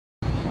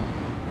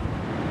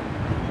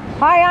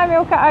Hi, I'm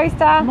Ilka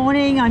Oster.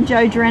 Morning, I'm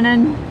Jo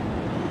Drennan.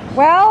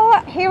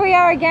 Well, here we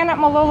are again at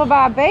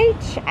Mooloolaba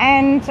Beach,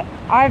 and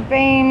I've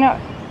been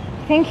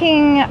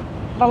thinking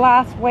the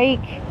last week,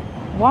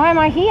 why am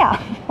I here?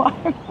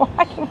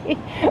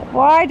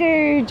 Why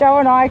do Jo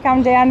and I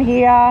come down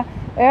here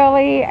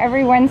early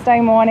every Wednesday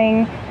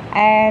morning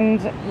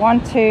and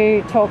want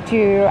to talk to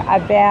you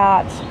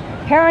about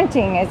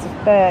parenting? Is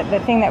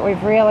the thing that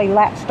we've really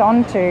latched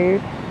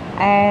onto,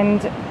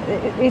 and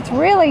it's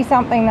really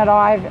something that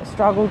I've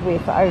struggled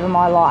with over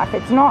my life.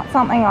 It's not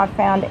something I've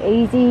found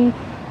easy,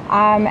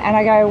 and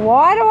I go,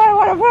 why do I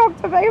want to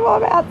talk to people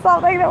about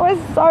something that was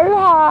so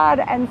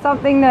hard and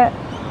something that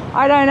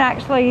I don't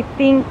actually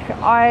think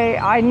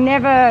I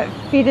never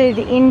fitted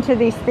into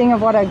this thing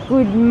of what a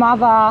good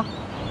mother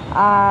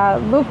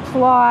looked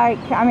like.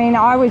 I mean,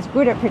 I was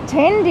good at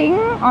pretending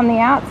on the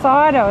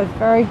outside. I was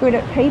very good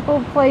at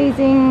people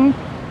pleasing,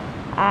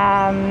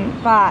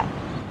 but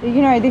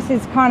you know, this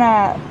is kind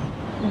of,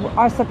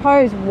 I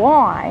suppose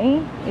why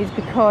is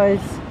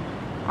because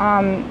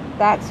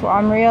that's what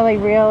I'm really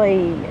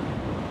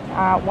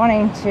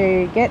wanting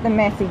to get the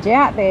message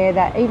out there,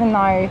 that even though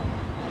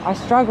I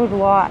struggled a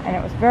lot and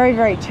it was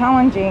very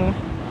challenging,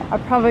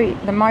 probably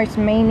the most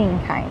meaning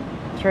came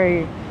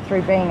through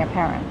being a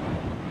parent.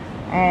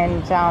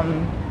 And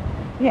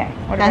yeah,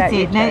 what that's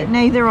about it. you?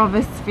 Neither of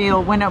us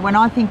feel, when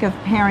I think of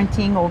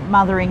parenting or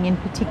mothering in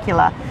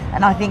particular,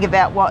 and I think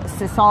about what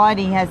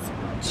society has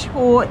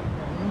taught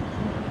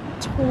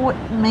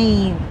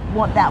me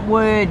what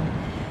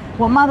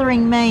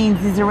mothering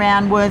means, is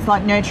around words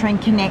like nurturing,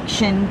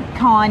 connection,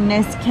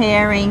 kindness,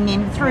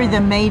 caring, through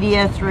the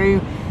media, through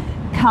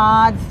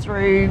cards,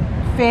 through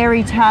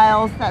fairy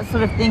tales, that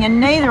sort of thing. And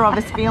neither of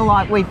us feel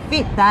like we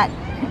fit that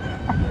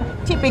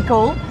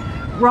typical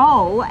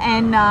role,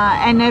 and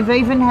have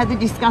even had the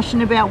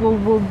discussion about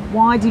well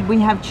why did we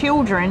have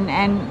children?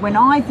 And when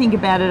I think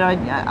about it,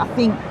 I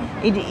think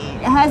it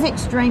has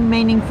extreme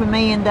meaning for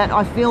me, in that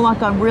I feel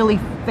like I really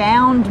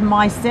found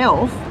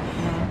myself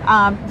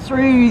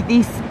through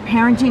this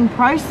parenting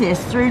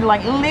process, through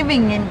like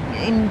living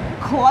in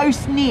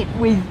close knit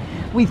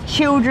with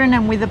children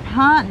and with a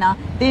partner.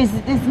 There's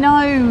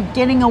no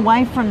getting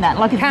away from that.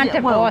 Like, you can't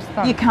divorce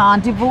them. You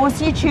can't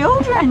divorce your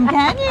children,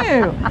 can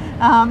you?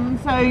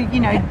 So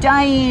you know,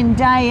 day in,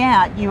 day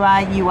out, you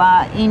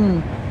are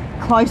in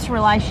close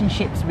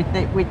relationships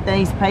with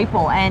these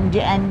people, and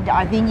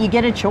I think you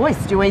get a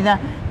choice to either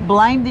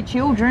blame the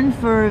children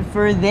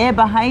for their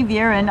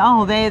behaviour and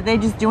they're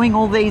just doing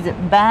all these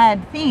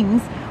bad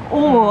things,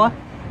 or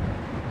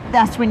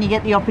that's when you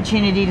get the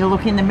opportunity to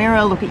look in the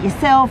mirror, look at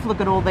yourself,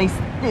 look at all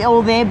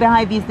their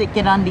behaviours that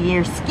get under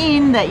your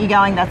skin, that you're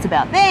going, that's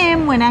about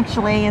them, when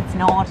actually it's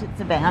not,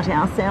 it's about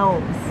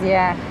ourselves.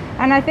 Yeah,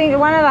 and I think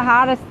one of the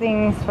hardest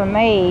things for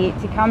me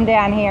to come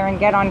down here and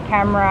get on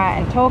camera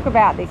and talk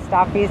about this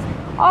stuff is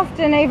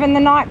often even the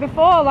night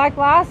before. Like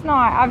last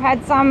night, I've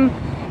had some,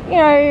 you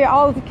know,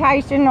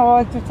 altercation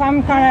or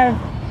some kind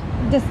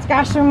of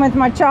discussion with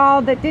my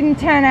child that didn't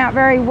turn out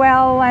very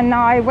well, and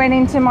I went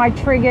into my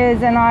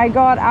triggers and I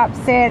got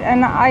upset,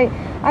 and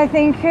I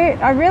think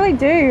I really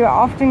do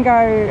often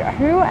go,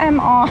 who am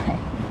I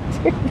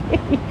to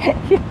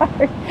be, you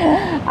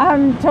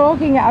know,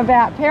 talking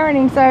about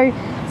parenting? So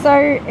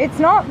it's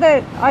not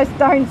that I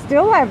don't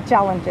still have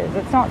challenges,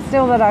 it's not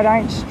still that I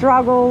don't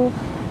struggle,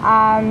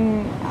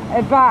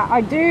 but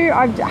I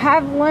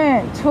have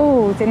learnt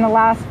tools in the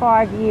last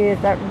 5 years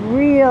that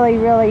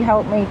really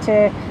helped me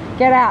to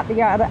get out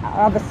the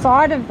other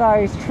side of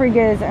those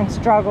triggers and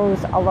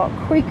struggles a lot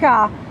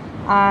quicker,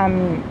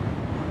 and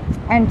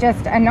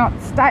not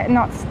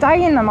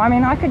stay in them. I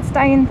mean, I could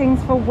stay in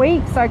things for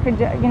weeks. I could,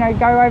 you know,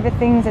 go over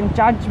things and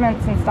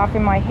judgments and stuff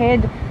in my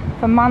head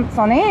for months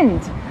on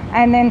end,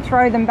 and then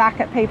throw them back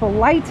at people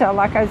later.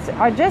 Like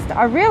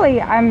I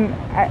really am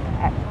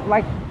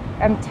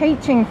am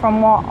teaching from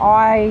what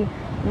I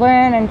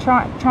learn, and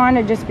trying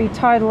to just be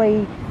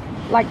totally,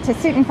 like, to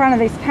sit in front of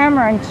this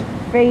camera and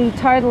be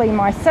totally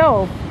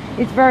myself.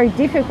 It's very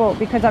difficult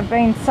because I've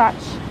been such,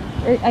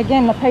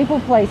 again, the people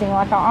pleasing.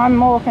 Like, I'm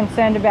more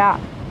concerned about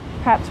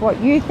perhaps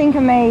what you think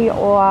of me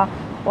or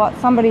what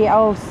somebody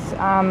else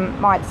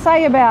might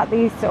say about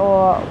this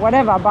or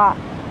whatever, but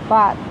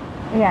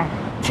yeah.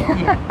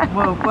 Yeah.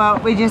 Well,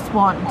 we just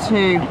want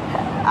to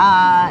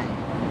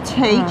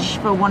teach,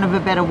 for want of a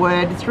better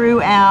word,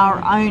 through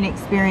our own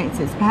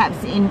experiences,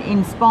 perhaps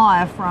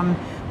inspire from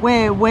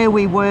where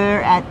we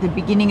were at the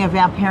beginning of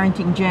our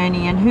parenting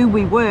journey and who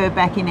we were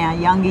back in our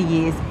younger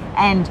years,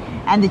 and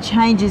the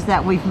changes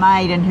that we've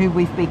made and who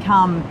we've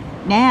become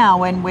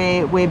now, and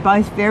we're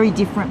both very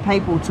different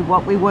people to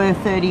what we were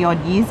 30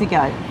 odd years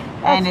ago.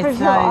 That's and it's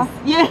for sure. those,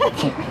 yeah.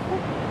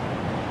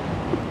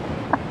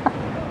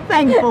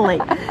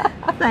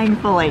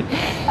 Thankfully.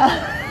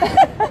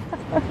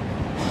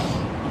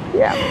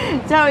 Yeah.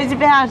 So it's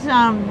about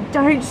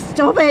don't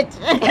stop it.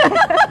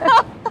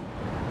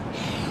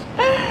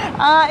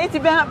 It's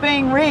about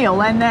being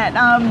real, and that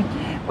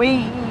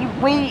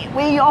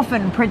we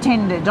often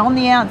pretended on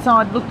the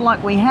outside, looked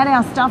like we had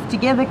our stuff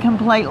together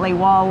completely,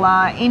 while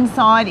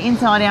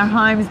inside our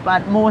homes,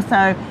 but more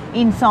so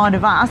inside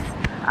of us,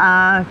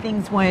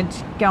 things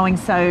weren't going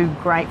so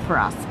great for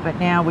us. But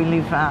now we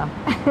live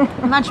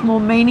much more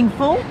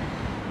meaningful,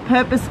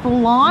 purposeful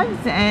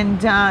lives,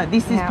 and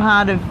this is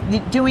part of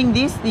doing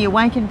this, the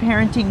Awakened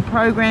Parenting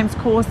programs,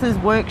 courses,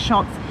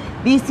 workshops.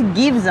 This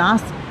gives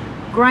us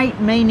great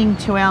meaning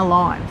to our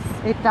lives.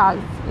 It does,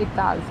 it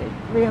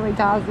really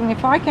does. And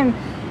if I can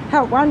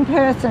help one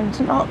person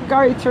to not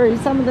go through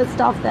some of the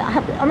stuff that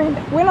happened. I mean,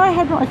 when I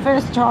had my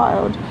first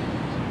child,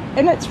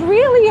 and it's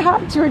really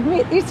hard to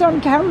admit this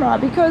on camera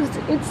because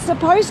it's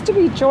supposed to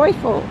be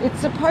joyful. It's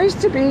supposed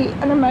to be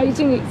an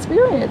amazing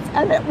experience.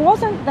 And it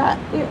wasn't that.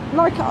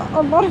 Like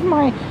a lot of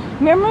my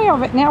memory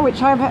of it now,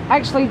 which I've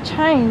actually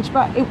changed,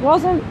 but it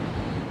wasn't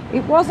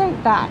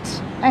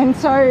that. And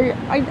so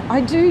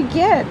I do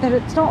get that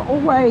it's not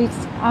always,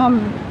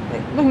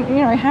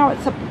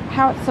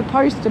 how it's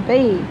supposed to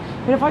be.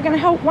 But if I can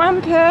help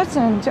one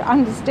person to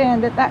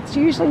understand that that's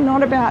usually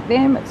not about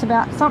them, it's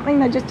about something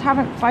they just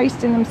haven't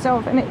faced in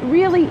themselves, and it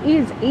really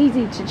is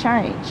easy to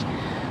change.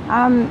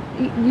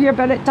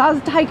 But it does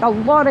take a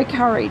lot of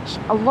courage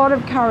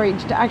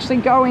to actually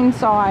go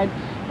inside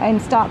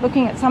and start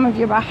looking at some of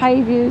your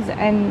behaviours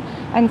and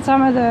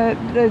some of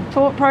the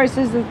thought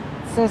processes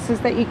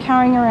that you're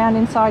carrying around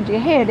inside your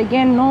head,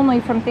 again,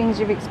 normally from things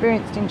you've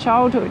experienced in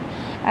childhood,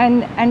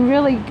 and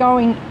really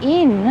going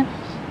in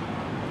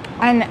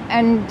and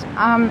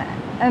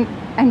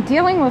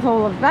dealing with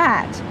all of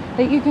that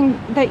you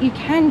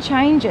can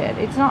change it.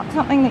 It's not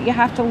something that you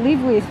have to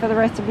live with for the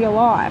rest of your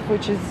life,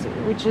 which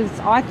is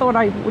I thought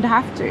I would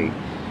have to.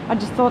 I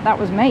just thought that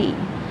was me.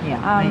 Me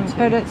too.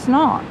 But it's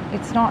not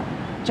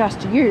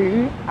just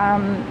you.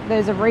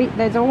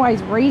 There's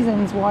always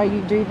reasons why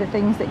you do the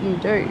things that you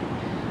do,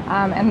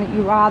 and that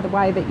you are the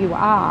way that you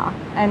are,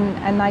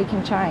 and they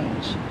can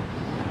change.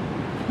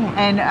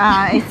 And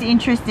it's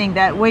interesting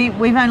that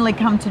we've only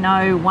come to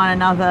know one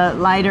another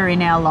later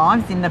in our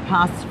lives in the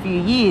past few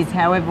years.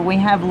 However, we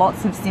have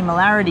lots of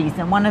similarities,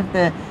 and one of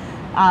the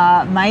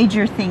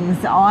major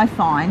things I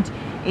find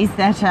is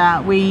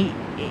that we,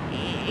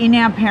 in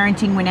our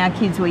parenting when our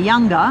kids were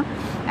younger,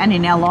 and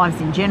in our lives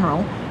in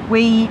general,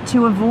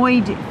 to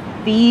avoid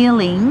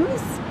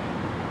feelings,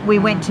 we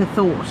went to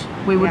thought.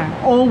 We would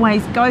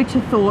always go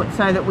to thought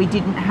so that we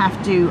didn't have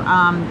to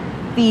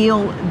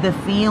feel the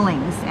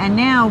feelings. And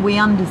now we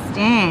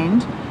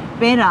understand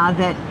better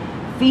that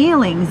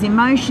feelings,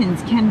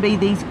 emotions can be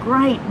these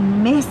great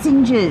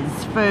messengers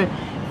for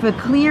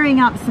clearing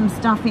up some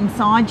stuff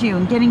inside you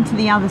and getting to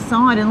the other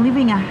side and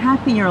living a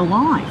happier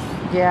life.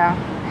 Yeah,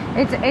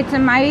 it's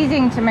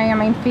amazing to me. I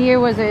mean,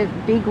 fear was a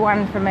big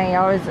one for me.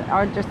 I was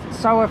just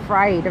so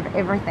afraid of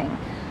everything,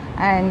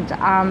 and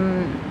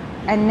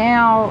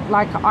now,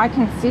 like, I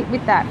can sit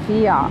with that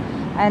fear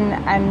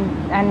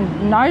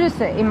and notice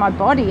it in my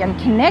body and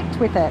connect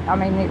with it. I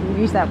mean,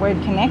 use that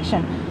word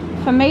connection.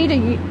 For me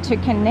to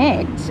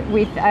connect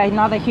with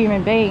another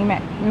human being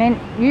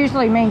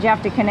usually means you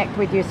have to connect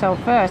with yourself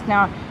first.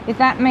 Now, if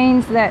that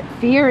means that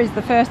fear is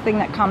the first thing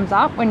that comes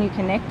up when you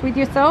connect with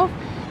yourself,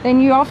 then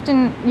you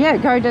often,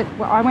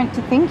 I went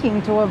to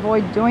thinking to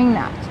avoid doing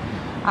that.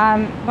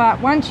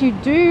 But once you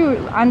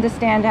do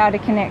understand how to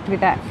connect with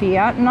that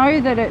fear, know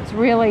that it's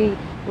really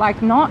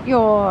like not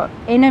your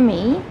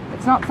enemy.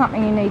 It's not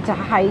something you need to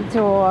hate,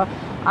 or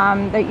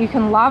that you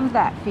can love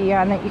that fear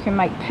and that you can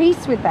make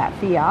peace with that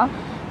fear,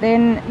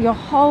 then your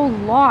whole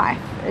life,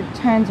 it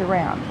turns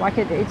around. Like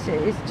it's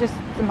just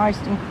the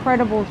most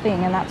incredible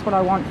thing, and that's what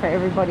I want for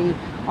everybody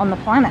on the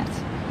planet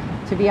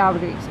to be able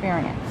to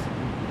experience.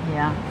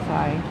 Yeah. So,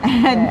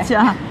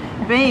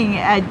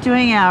 and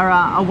doing our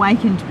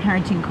Awakened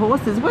Parenting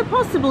courses, we're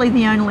possibly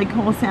the only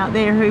course out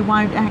there who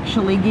won't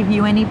actually give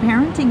you any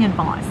parenting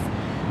advice.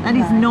 That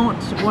is not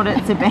what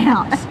it's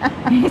about.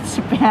 It's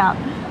about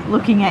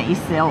looking at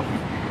yourself.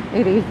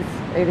 It is.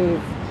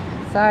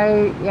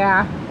 So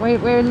yeah,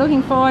 we're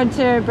looking forward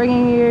to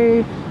bringing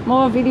you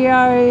more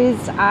videos,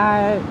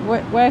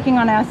 working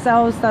on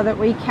ourselves so that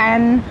we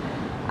can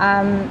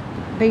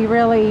be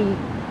really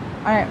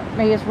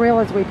be as real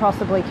as we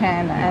possibly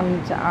can.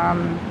 And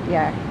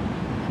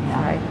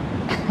So,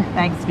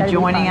 thanks for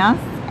joining us.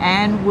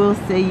 And we'll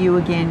see you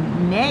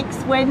again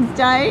next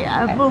Wednesday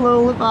at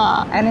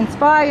Boulevard. And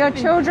inspire your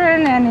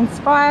children and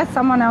inspire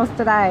someone else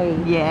today.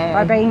 Yeah.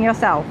 By being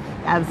yourself.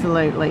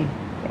 Absolutely.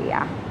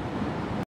 Yeah.